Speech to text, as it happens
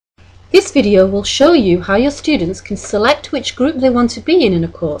This video will show you how your students can select which group they want to be in a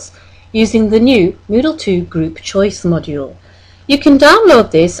course using the new Moodle 2 Group Choice module. You can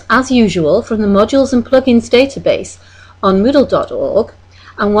download this as usual from the Modules and Plugins database on Moodle.org,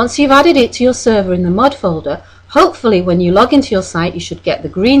 and once you've added it to your server in the mod folder, hopefully when you log into your site you should get the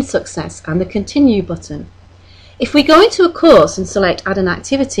green success and the continue button. If we go into a course and select add an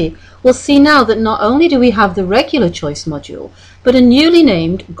activity, we'll see now that not only do we have the regular choice module, but a newly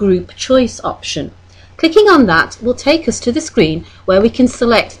named group choice option. Clicking on that will take us to the screen where we can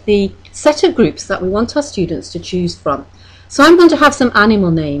select the set of groups that we want our students to choose from. So I'm going to have some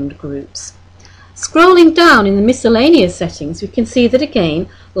animal named groups. Scrolling down in the miscellaneous settings, we can see that again,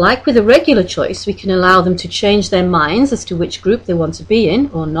 like with a regular choice, we can allow them to change their minds as to which group they want to be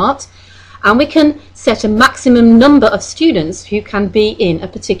in or not. And we can set a maximum number of students who can be in a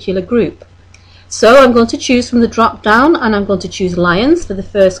particular group. So I'm going to choose from the drop down, and I'm going to choose lions for the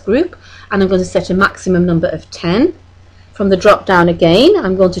first group, and I'm going to set a maximum number of 10. From the drop down again,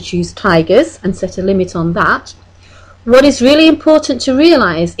 I'm going to choose tigers and set a limit on that. What is really important to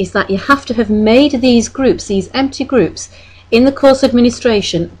realise is that you have to have made these groups, these empty groups, in the course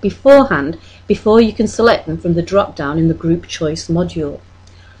administration beforehand before you can select them from the drop down in the group choice module.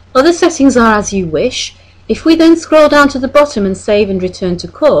 Other settings are as you wish. If we then scroll down to the bottom and save and return to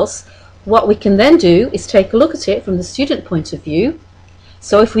course, what we can then do is take a look at it from the student point of view.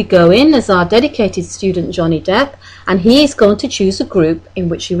 So if we go in as our dedicated student Johnny Depp, and he is going to choose a group in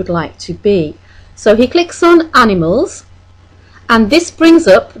which he would like to be. So he clicks on animals, and this brings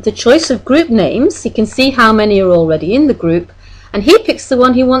up the choice of group names. You can see how many are already in the group, and he picks the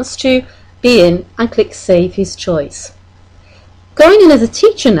one he wants to be in and clicks save his choice. Going in as a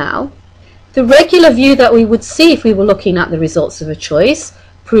teacher now, the regular view that we would see if we were looking at the results of a choice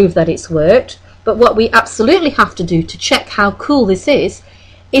prove that it's worked, but what we absolutely have to do to check how cool this is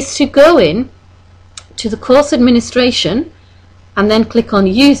to go in to the course administration and then click on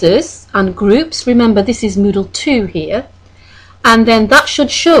users and groups. Remember, this is Moodle 2 here, and then that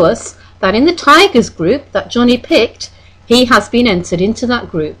should show us that in the tigers group that Johnny picked, he has been entered into that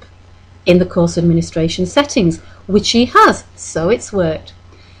group in the course administration settings, which he has, so it's worked.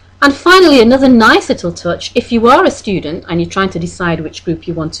 And finally, another nice little touch, if you are a student and you're trying to decide which group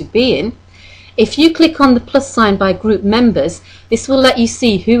you want to be in, if you click on the plus sign by group members, this will let you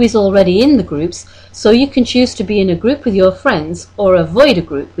see who is already in the groups, so you can choose to be in a group with your friends or avoid a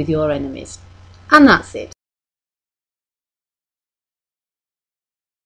group with your enemies. And that's it.